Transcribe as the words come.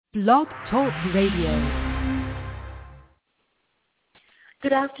Blog Talk Radio.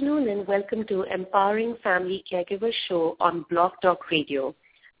 Good afternoon and welcome to Empowering Family Caregiver Show on Blog Talk Radio.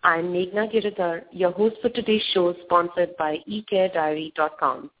 I'm Meghna, your host for today's show, sponsored by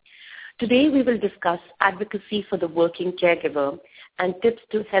eCareDiary.com. Today we will discuss advocacy for the working caregiver and tips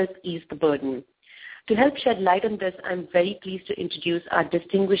to help ease the burden. To help shed light on this, I'm very pleased to introduce our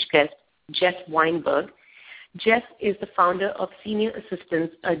distinguished guest, Jeff Weinberg. Jeff is the founder of Senior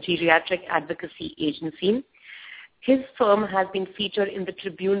Assistance, a geriatric advocacy agency. His firm has been featured in the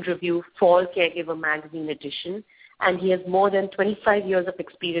Tribune Review Fall Caregiver Magazine edition, and he has more than 25 years of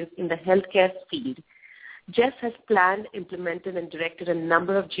experience in the healthcare field. Jeff has planned, implemented, and directed a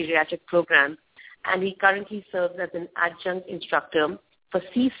number of geriatric programs, and he currently serves as an adjunct instructor for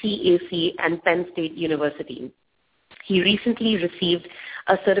CCAC and Penn State University. He recently received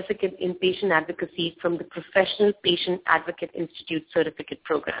a certificate in patient advocacy from the Professional Patient Advocate Institute certificate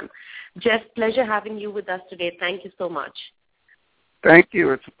program. Jeff, pleasure having you with us today. Thank you so much. Thank you.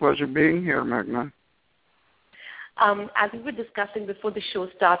 It's a pleasure being here, Meghna. As we were discussing before the show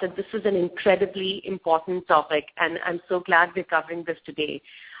started, this is an incredibly important topic, and I'm so glad we're covering this today.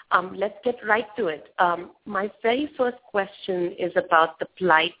 Let's get right to it. My very first question is about the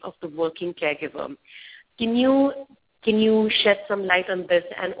plight of the working caregiver. Can you shed some light on this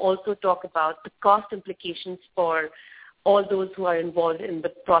and also talk about the cost implications for all those who are involved in the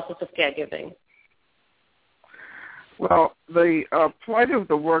process of caregiving? Well, the plight of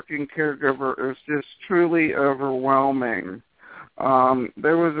the working caregiver is just truly overwhelming.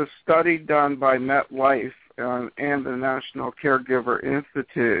 There was a study done by MetLife and the National Caregiver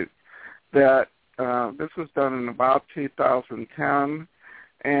Institute that this was done in about 2010,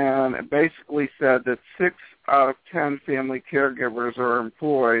 and it basically said that 6 out of 10 family caregivers are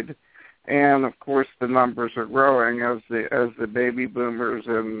employed, and of course the numbers are growing as the baby boomers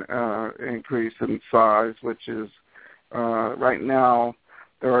increase in size, which is right now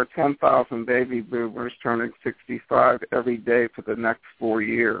there are 10,000 baby boomers turning 65 every day for the next 4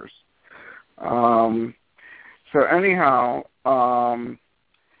 years. So anyhow,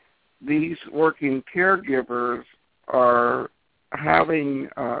 these working caregivers are having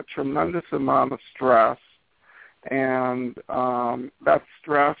a tremendous amount of stress, and that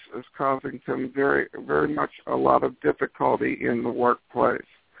stress is causing them very, very much a lot of difficulty in the workplace.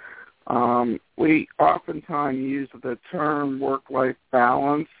 We oftentimes use the term work-life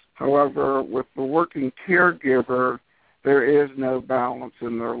balance. However, with the working caregiver, there is no balance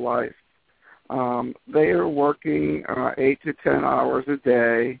in their life. They are working 8 to 10 hours a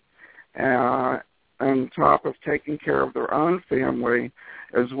day, on top of taking care of their own family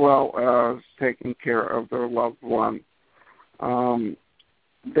as well as taking care of their loved one.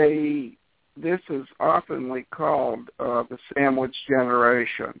 This is oftenly called the sandwich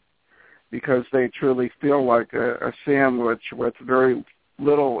generation because they truly feel like a sandwich with very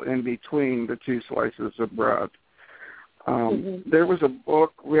little in between the two slices of bread. There was a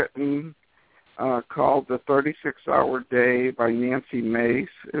book written called The 36-Hour Day by Nancy Mace.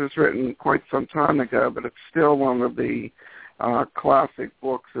 It was written quite some time ago, but it's still one of the classic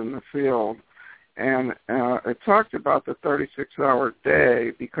books in the field. And it talked about the 36-hour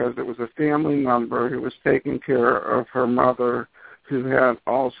day because it was a family member who was taking care of her mother who had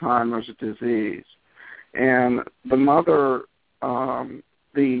Alzheimer's disease. And the mother,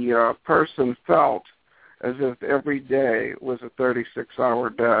 the person felt as if every day was a 36-hour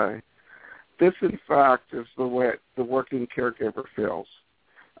day. This, in fact, is the way the working caregiver feels.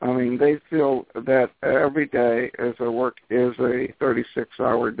 I mean, they feel that every day is a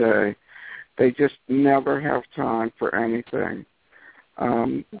 36-hour day. They just never have time for anything.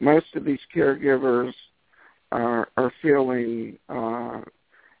 Most of these caregivers are feeling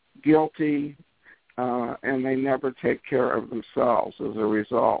guilty, and they never take care of themselves as a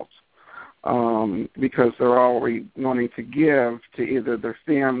result. Because they're already wanting to give to either their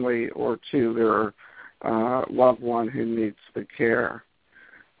family or to their loved one who needs the care.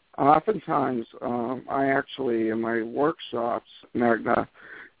 Oftentimes, I actually, in my workshops, Meghna,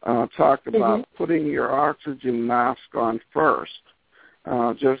 talk about putting your oxygen mask on first,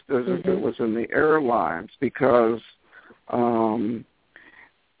 just as if it was in the airlines, because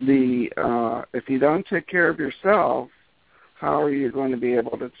if you don't take care of yourself, how are you going to be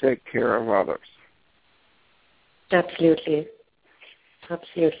able to take care of others? Absolutely.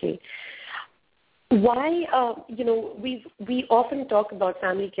 Why, we often talk about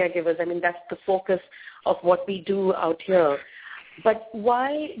family caregivers. I mean, that's the focus of what we do out here. But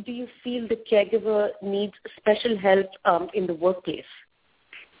why do you feel the caregiver needs special help in the workplace?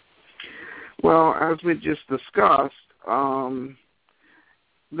 Well, as we just discussed,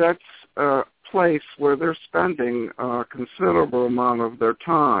 that's a place where they're spending a considerable amount of their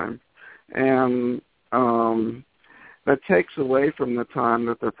time, and that takes away from the time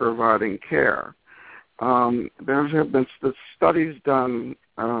that they're providing care. There have been studies done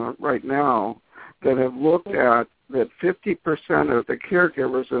right now that have looked at that 50% of the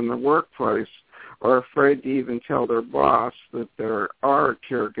caregivers in the workplace are afraid to even tell their boss that they are a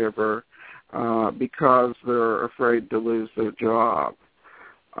caregiver because they're afraid to lose their job.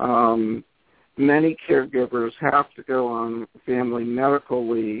 Many caregivers have to go on family medical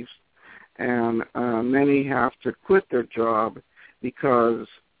leave, and many have to quit their job because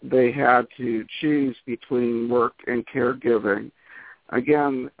they had to choose between work and caregiving.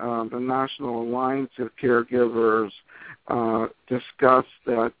 Again, the National Alliance of Caregivers discussed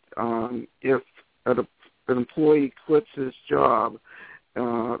that if an employee quits his job,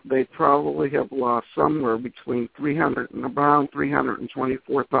 they probably have lost somewhere between around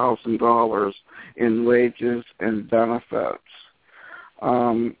 $324,000 in wages and benefits.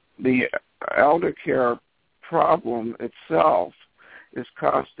 The elder care problem itself is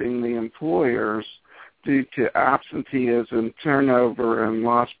costing the employers, due to absenteeism, turnover, and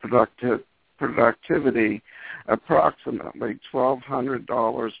lost productivity, approximately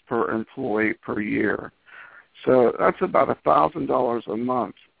 $1,200 per employee per year. So that's about $1,000 a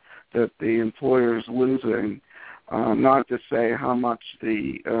month that the employer is losing, not to say how much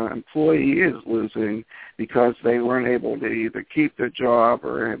the employee is losing because they weren't able to either keep their job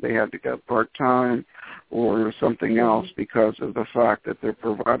or they had to go part-time or something else because of the fact that they're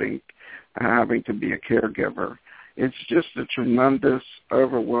having to be a caregiver. It's just a tremendous,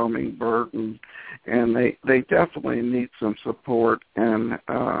 overwhelming burden, and they definitely need some support and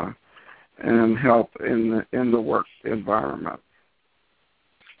help in the work environment.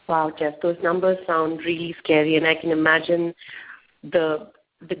 Wow, Jeff, those numbers sound really scary, and I can imagine the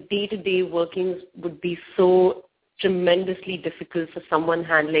day-to-day workings would be so tremendously difficult for someone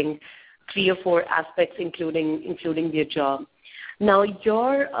handling 3 or 4 aspects, including their job. Now,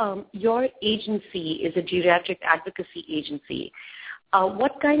 your agency is a geriatric advocacy agency.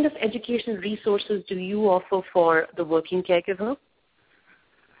 What kind of educational resources do you offer for the working caregiver?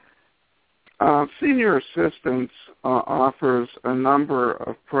 Senior Assistance offers a number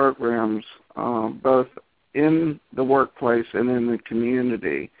of programs both in the workplace and in the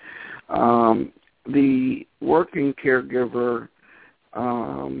community. The working caregiver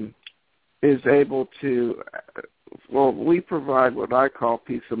is able to, we provide what I call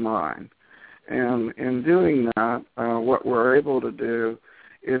peace of mind. And in doing that, what we're able to do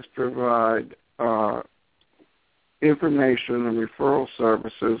is provide information and referral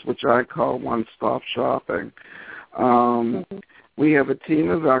services, which I call one-stop shopping. We have a team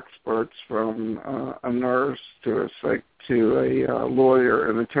of experts, from a nurse to a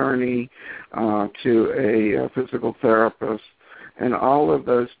lawyer, an attorney, to a physical therapist, and all of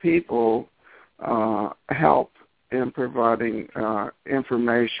those people help in providing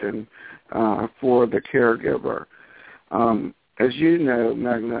information for the caregiver. As you know,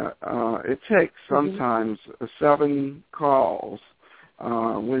 Magna, it takes sometimes 7 calls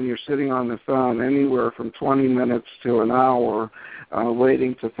when you're sitting on the phone, anywhere from 20 minutes to an hour,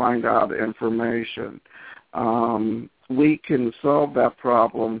 waiting to find out information. We can solve that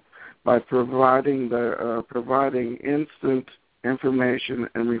problem by providing instant information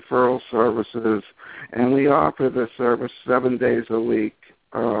and referral services, and we offer the service 7 days a week,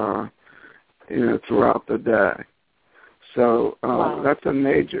 throughout the day. So that's a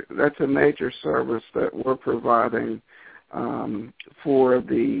major service that we're providing for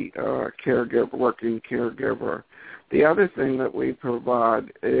the working caregiver. The other thing that we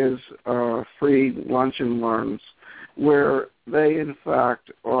provide is free lunch and learns, where they in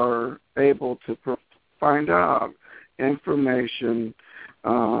fact are able to find out information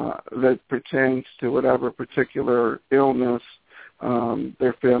that pertains to whatever particular illness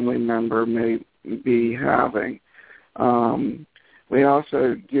their family member may be having. We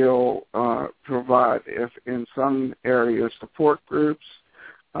also provide, if in some areas, support groups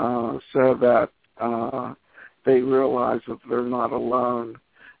so that they realize that they're not alone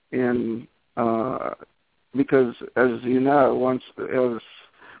because, as you know,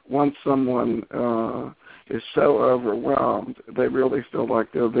 once someone is so overwhelmed, they really feel like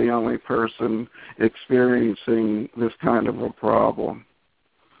they're the only person experiencing this kind of a problem.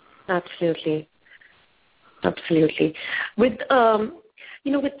 Absolutely. With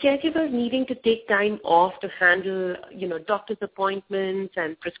caregivers needing to take time off to handle, doctor's appointments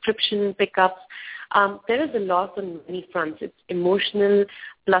and prescription pickups, there is a loss on many fronts. It's emotional,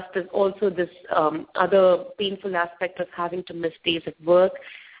 plus there's also this other painful aspect of having to miss days at work,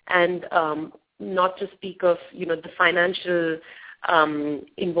 and not to speak of, the financial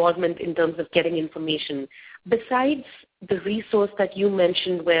involvement in terms of getting information. Besides the resource that you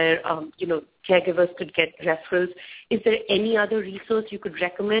mentioned where, caregivers could get referrals, is there any other resource you could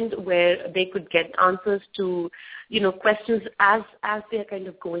recommend where they could get answers to, questions as they're kind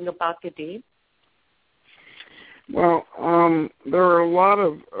of going about their day? Well, there are a lot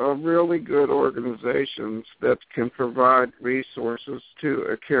of really good organizations that can provide resources to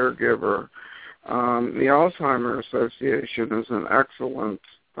a caregiver. The Alzheimer's Association is an excellent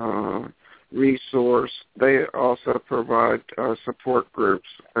resource. They also provide support groups,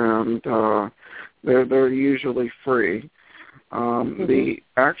 and they're usually free. AARP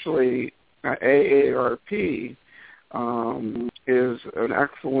is an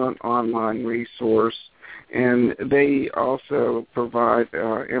excellent online resource, and they also provide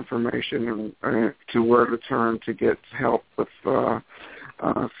information to where to turn to get help with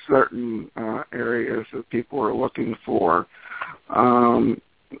certain areas that people are looking for. And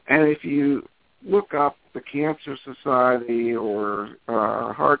if you look up the Cancer Society or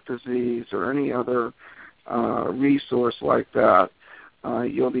heart disease or any other resource like that,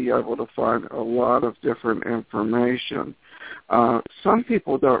 you'll be able to find a lot of different information. Some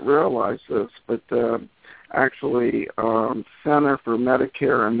people don't realize this, but actually Center for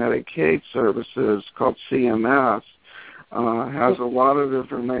Medicare and Medicaid Services, called CMS, has a lot of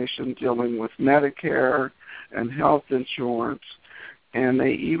information dealing with Medicare and health insurance, and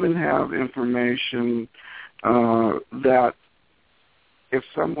they even have information that if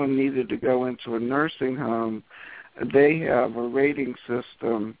someone needed to go into a nursing home, they have a rating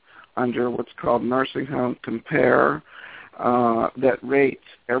system under what's called Nursing Home Compare that rates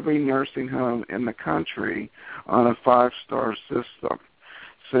every nursing home in the country on a 5-star system.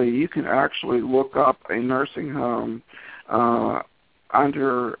 So you can actually look up a nursing home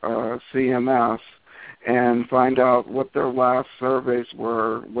under CMS and find out what their last surveys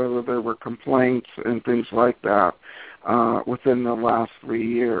were, whether there were complaints and things like that within the last 3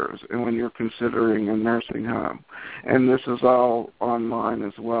 years, and when you're considering a nursing home. And this is all online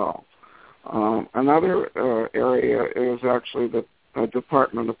as well. Another area is actually the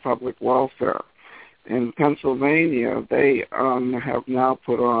Department of Public Welfare. In Pennsylvania, they have now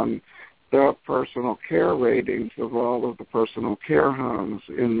put on the personal care ratings of all of the personal care homes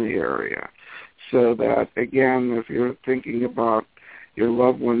in the area, so that, again, if you're thinking about your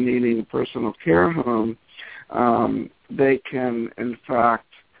loved one needing a personal care home, they can, in fact,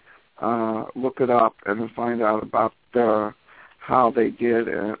 look it up and find out about how they did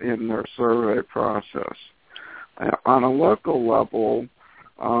in their survey process. On a local level,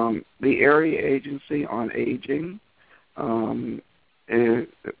 the Area Agency on Aging,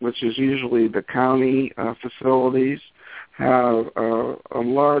 which is usually the county facilities, have a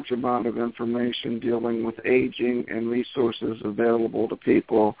large amount of information dealing with aging and resources available to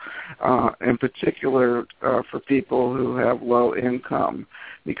people, in particular for people who have low income,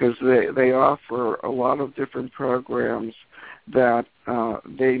 because they offer a lot of different programs that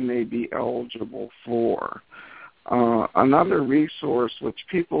they may be eligible for. Another resource which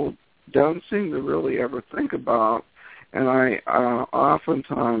people don't seem to really ever think about, and I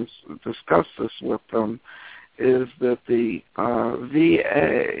oftentimes discuss this with them, is that the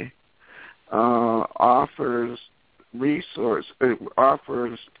VA offers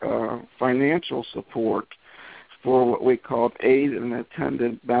financial support for what we call aid and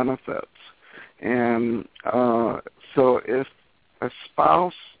attendant benefits. And so if a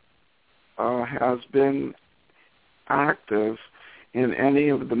spouse has been active in any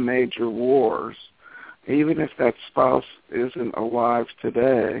of the major wars, even if that spouse isn't alive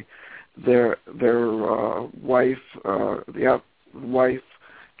today, their wife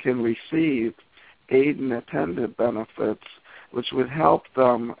can receive aid and attendant benefits, which would help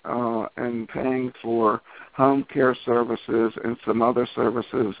them in paying for home care services and some other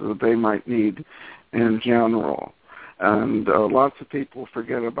services that they might need in general. And lots of people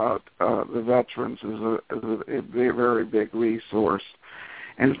forget about the veterans as a very big resource.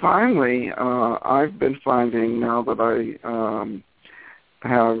 And finally, I've been finding, now that I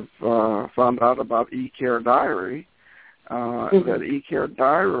have found out about eCareDiary, that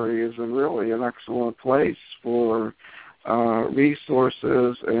eCareDiary is really an excellent place for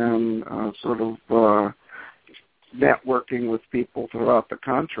resources and sort of networking with people throughout the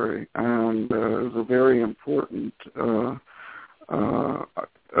country, and is a very important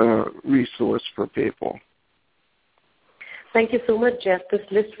resource for people. Thank you so much, Jeff. This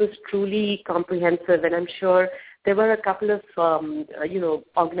list was truly comprehensive, and I'm sure there were a couple of,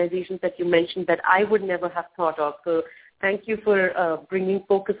 organizations that you mentioned that I would never have thought of. So thank you for bringing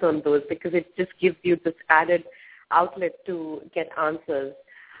focus on those, because it just gives you this added outlet to get answers.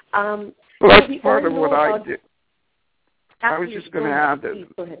 Well, that's part of what I do. I was just going to add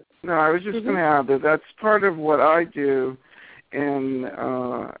that. Go ahead. No, I was just going to add that that's part of what I do in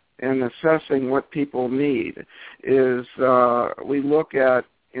assessing what people need. Is we look at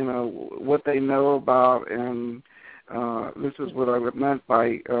what they know about, and this is what I would meant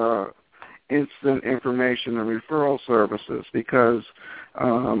by instant information and referral services, because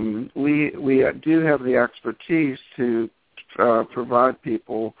we do have the expertise to provide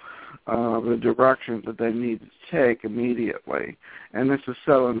people the directions that they need to take immediately. And this is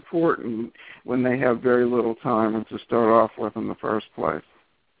so important when they have very little time to start off with in the first place.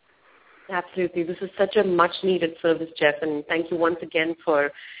 Absolutely. This is such a much-needed service, Jeff, and thank you once again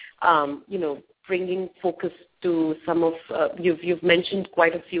for, bringing focus to some of, you've mentioned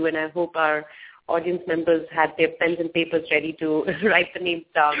quite a few, and I hope our audience members had their pens and papers ready to write the names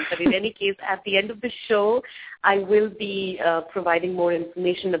down. But in any case, at the end of the show, I will be providing more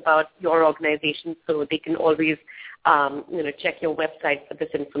information about your organization, so they can always, check your website for this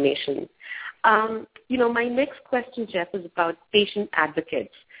information. My next question, Jeff, is about patient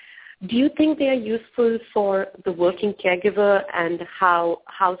advocates. Do you think they are useful for the working caregiver, and how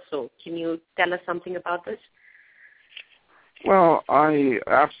so? Can you tell us something about this? Well, I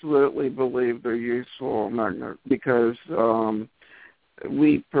absolutely believe they're useful, Magna, because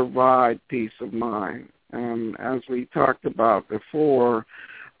we provide peace of mind. And as we talked about before,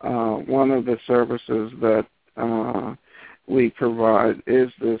 one of the services that we provide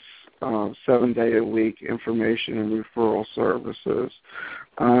is this 7-day-a-week information and referral services.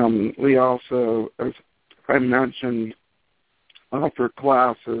 We also, as I mentioned, offer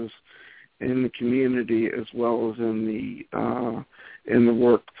classes in the community as well as in the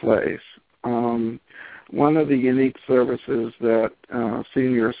workplace. One of the unique services that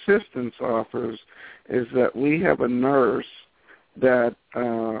Senior Assistance offers is that we have a nurse that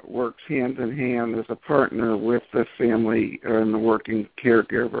works hand in hand as a partner with the family and the working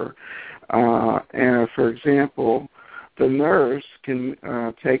caregiver. And for example, the nurse can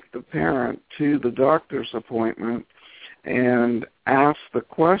take the parent to the doctor's appointment and ask the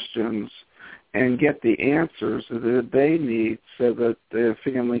questions and get the answers that they need so that the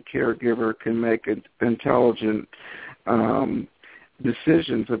family caregiver can make intelligent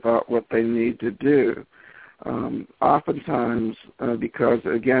decisions about what they need to do. Oftentimes, because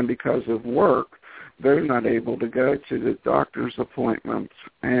of work, they're not able to go to the doctor's appointments.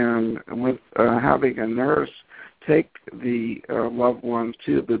 And with having a nurse take the loved one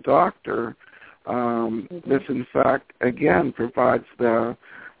to the doctor, this, in fact, again, provides the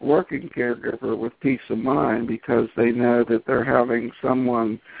working caregiver with peace of mind, because they know that they're having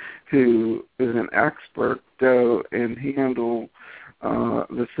someone who is an expert go and handle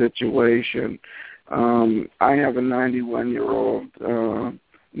the situation. I have a 91-year-old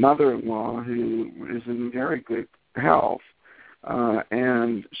mother-in-law who is in very good health,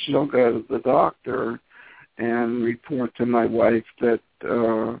 and she'll go to the doctor and report to my wife that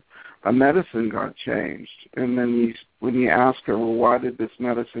a medicine got changed. And then when you ask her, well, why did this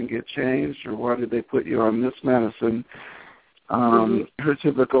medicine get changed, or why did they put you on this medicine, her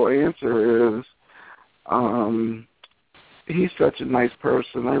typical answer is, he's such a nice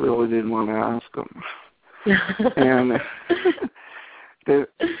person, I really didn't want to ask him. And the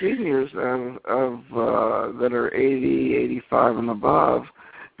seniors that are 80, 85 and above,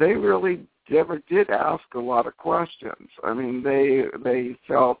 they really never did ask a lot of questions. I mean, they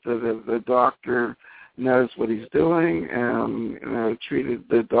felt that if the doctor knows what he's doing, and treated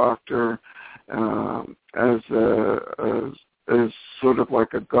the doctor as sort of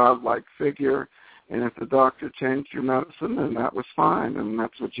like a godlike figure. And if the doctor changed your medicine, then that was fine, and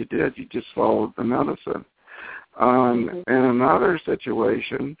that's what you did. You just followed the medicine. In another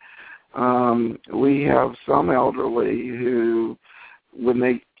situation, we have some elderly who, when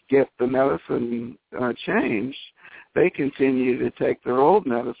they get the medicine changed, they continue to take their old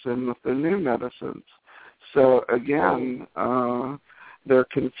medicine with the new medicines. So again, they're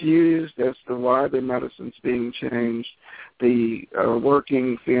confused as to why their medicine's being changed. The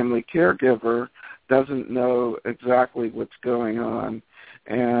working family caregiver doesn't know exactly what's going on,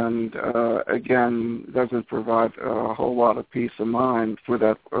 and again, doesn't provide a whole lot of peace of mind for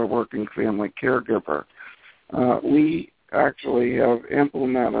that working family caregiver. We actually have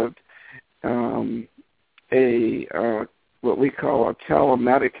implemented what we call a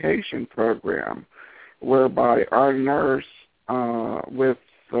telemedication program, whereby our nurse with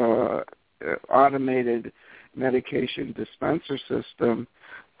automated medication dispenser system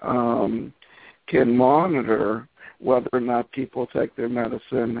can monitor whether or not people take their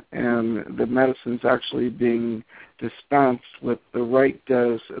medicine, and the medicine's actually being dispensed with the right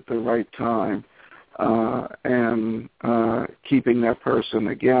dose at the right time, and keeping that person,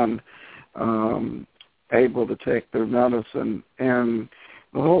 again, able to take their medicine. And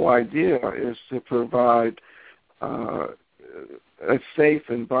the whole idea is to provide a safe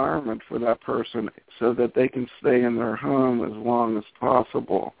environment for that person so that they can stay in their home as long as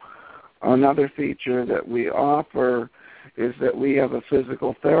possible. Another feature that we offer is that we have a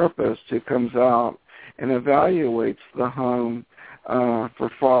physical therapist who comes out and evaluates the home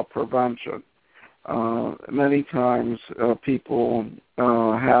for fall prevention. Many times people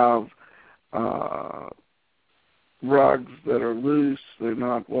have rugs that are loose, they're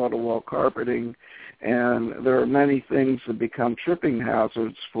not wall-to-wall carpeting, and there are many things that become tripping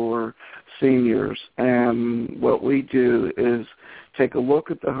hazards for seniors. And what we do is take a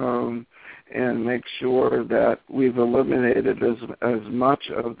look at the home and make sure that we've eliminated as much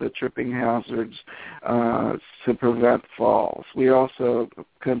of the tripping hazards to prevent falls. We also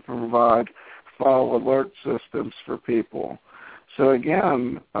can provide fall alert systems for people. So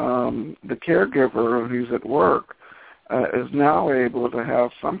again, the caregiver who's at work is now able to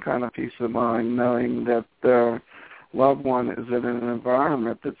have some kind of peace of mind knowing that their loved one is in an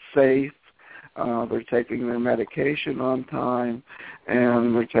environment that's safe, they're taking their medication on time,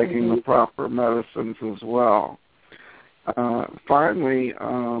 and they're taking the proper medicines as well. Finally,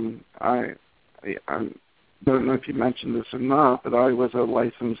 I don't know if you mentioned this or not, but I was a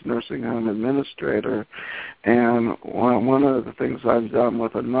licensed nursing home administrator, and one of the things I've done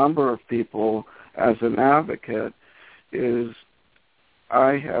with a number of people as an advocate is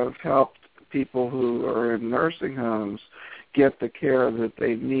I have helped people who are in nursing homes get the care that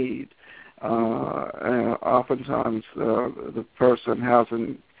they need. And oftentimes the person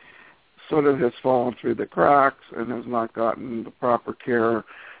hasn't has fallen through the cracks and has not gotten the proper care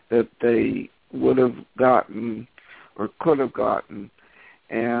that they would have gotten or could have gotten.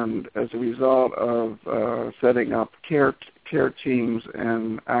 And as a result of setting up care teams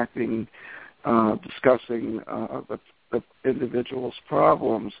and discussing the individual's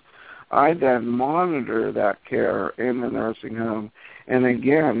problems, I then monitor that care in the nursing home, and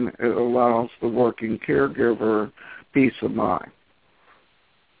again, it allows the working caregiver peace of mind.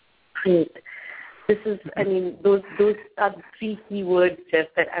 Great. This is, those are the three key words, Jeff,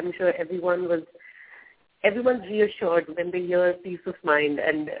 that I'm sure everyone's reassured when they hear peace of mind.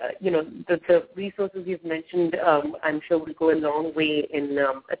 And, the resources you've mentioned, I'm sure will go a long way in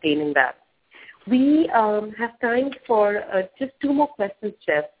attaining that. We have time for just two more questions,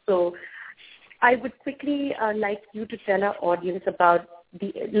 Jeff. So I would quickly like you to tell our audience about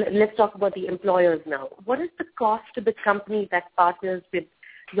let's talk about the employers now. What is the cost to the company that partners with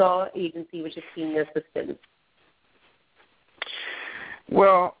your agency, which is Senior Systems?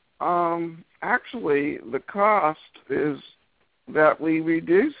 Well, actually, the cost is that we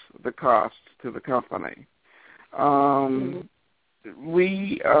reduce the cost to the company.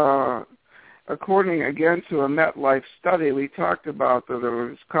 We according, again, to a MetLife study, we talked about that it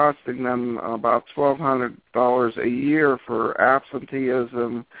was costing them about $1,200 a year for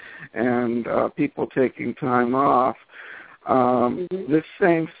absenteeism and people taking time off. This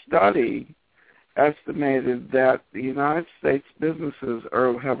same study estimated that the United States businesses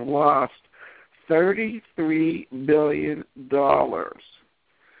have lost $33 billion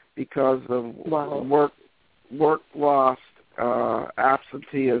because of work lost,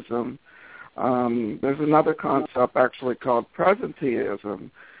 absenteeism. There's another concept actually called presenteeism,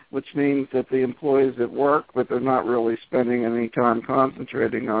 which means that the employees at work, but they're not really spending any time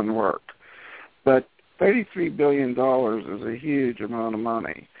concentrating on work. But $33 billion is a huge amount of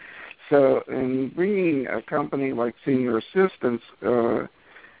money. So in bringing a company like Senior Assistance to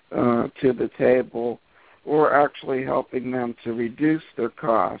the table, we're actually helping them to reduce their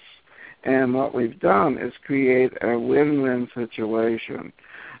costs. And what we've done is create a win-win situation.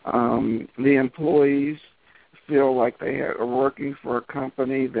 The employees feel like they are working for a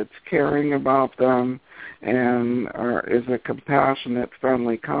company that's caring about them and is a compassionate,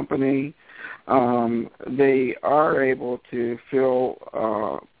 friendly company. They are able to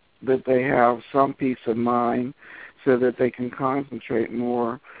feel that they have some peace of mind so that they can concentrate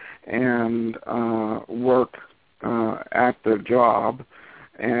more and work at their job.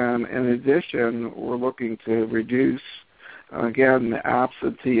 And in addition, we're looking to reduce, again, the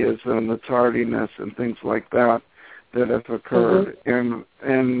absenteeism, the tardiness, and things like that have occurred,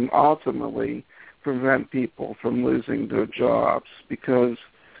 and ultimately prevent people from losing their jobs. Because,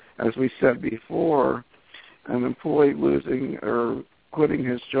 as we said before, an employee losing or quitting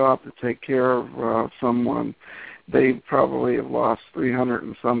his job to take care of someone, they probably have lost $300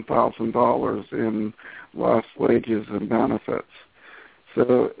 and some thousand in lost wages and benefits.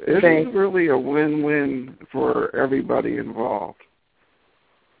 So it is really a win-win for everybody involved.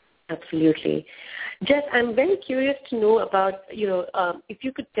 Absolutely. Jeff, I'm very curious to know about, if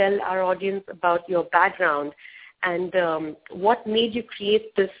you could tell our audience about your background and what made you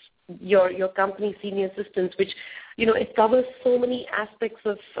create this, your company, Senior Assistance, which, it covers so many aspects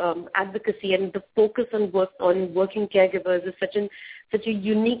of advocacy, and the focus on working caregivers is such a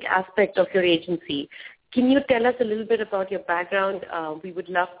unique aspect of your agency. Can you tell us a little bit about your background? We would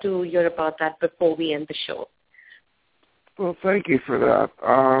love to hear about that before we end the show. Well, thank you for that.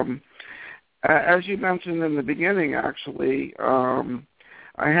 As you mentioned in the beginning, actually, I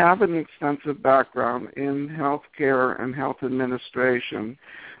have an extensive background in healthcare and health administration.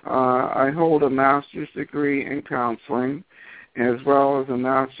 I hold a master's degree in counseling as well as a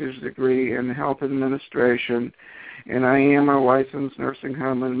master's degree in health administration, and I am a licensed nursing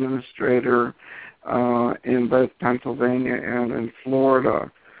home administrator in both Pennsylvania and in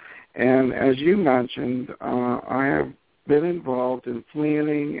Florida. And as you mentioned, I have been involved in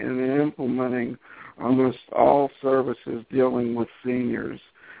planning and implementing almost all services dealing with seniors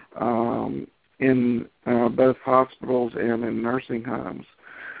in both hospitals and in nursing homes.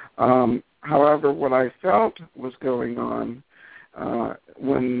 However, what I felt was going on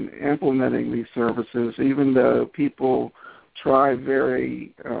when implementing these services, even though people try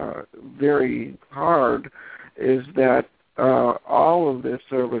very, very hard, is that all of the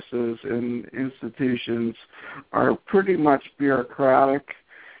services and institutions are pretty much bureaucratic,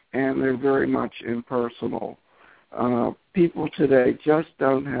 and they're very much impersonal. People today just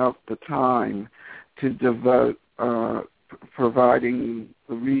don't have the time to devote providing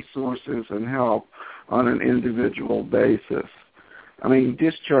the resources and help on an individual basis. I mean,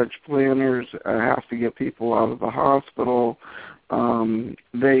 discharge planners have to get people out of the hospital.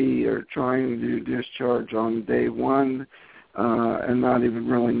 They are trying to do discharge on day one and not even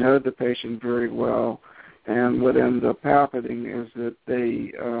really know the patient very well. And what ends up happening is that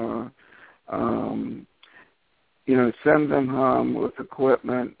they, send them home with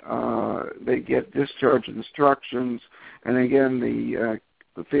equipment. They get discharge instructions, and again, the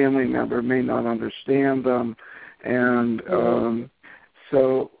family member may not understand them. And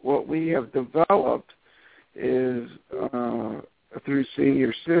so what we have developed is, through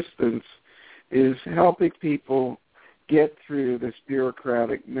Senior Assistance, is helping people get through this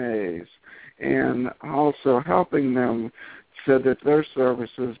bureaucratic maze and also helping them so that their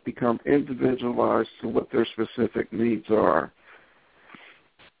services become individualized to what their specific needs are.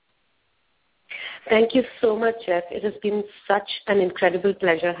 Thank you so much, Jeff. It has been such an incredible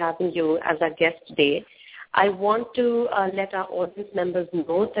pleasure having you as our guest today. I want to let our audience members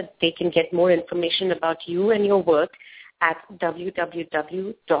know that they can get more information about you and your work at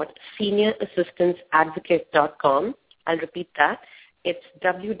www.seniораssistanceadvocate.com. I'll repeat that. It's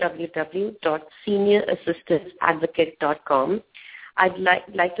www.seniораssistanceadvocate.com. I'd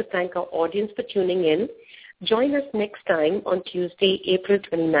like to thank our audience for tuning in. Join us next time on Tuesday, April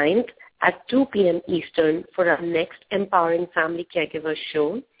 29th at 2 p.m. Eastern for our next Empowering Family Caregivers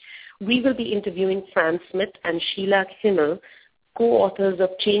show. We will be interviewing Fran Smith and Sheila Himmel, co-authors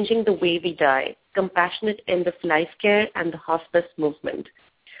of Changing the Way We Die, Compassionate End-of-Life Care and the Hospice Movement.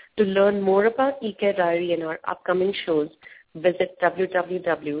 To learn more about eCareDiary and our upcoming shows, visit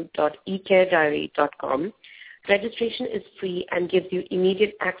www.eCareDiary.com. Registration is free and gives you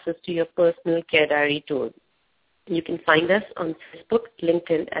immediate access to your personal Care Diary tool. You can find us on Facebook,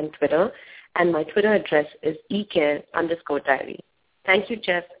 LinkedIn, and Twitter, and my Twitter address is ecare_diary. Thank you,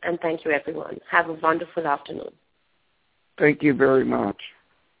 Jeff, and thank you, everyone. Have a wonderful afternoon. Thank you very much.